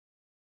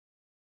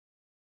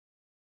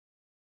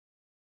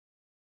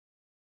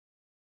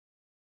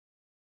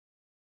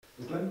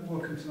Glenn,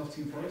 welcome to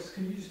Nottingham Forest.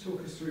 Can you just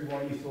talk us through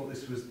why you thought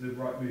this was the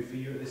right move for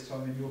you at this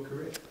time in your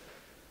career?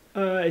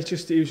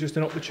 It was just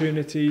an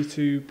opportunity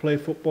to play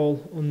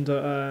football under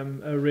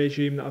a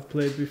regime that I've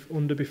played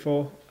under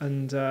before,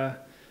 and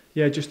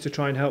just to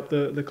try and help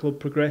the club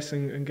progress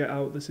and get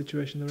out of the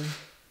situation they're in.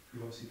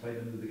 You've obviously played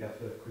under the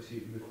gaffer Chris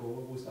Hughton before.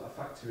 Was that a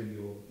factor in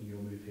your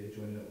move here,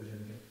 joining up with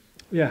him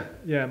again?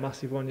 Yeah,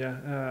 massive one. Yeah,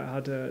 I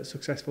had a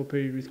successful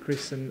period with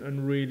Chris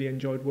and really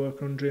enjoyed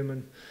working under him,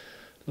 and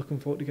looking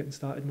forward to getting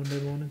started Monday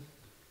morning.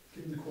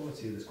 Given the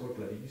quality of the squad,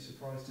 Glenn, are you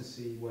surprised to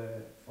see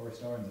where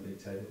Forest are in the league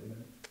table at the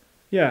minute?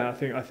 Yeah,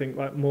 I think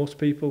like most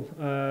people,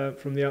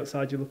 from the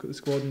outside you look at the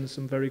squad and there's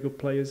some very good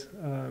players,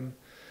 and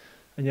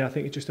I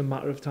think it's just a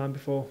matter of time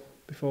before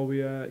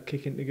we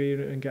kick into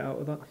gear and get out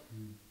of that.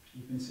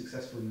 You've been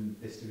successful in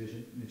this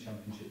division, in the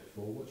Championship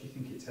before. What do you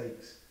think it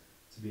takes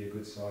to be a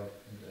good side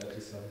at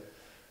this level?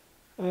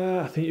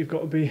 I think you've got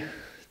to be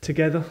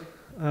together.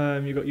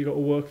 You've got to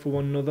work for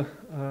one another.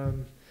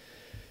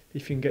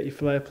 If you can get your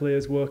flair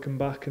players working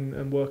back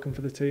and working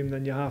for the team,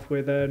 then you're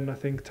halfway there, and I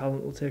think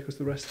talent will take us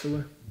the rest of the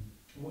way.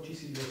 What do you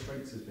see your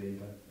strengths as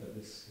being at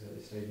this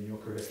stage in your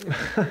career?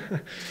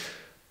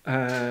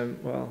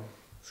 Well,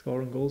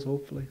 scoring goals,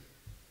 hopefully.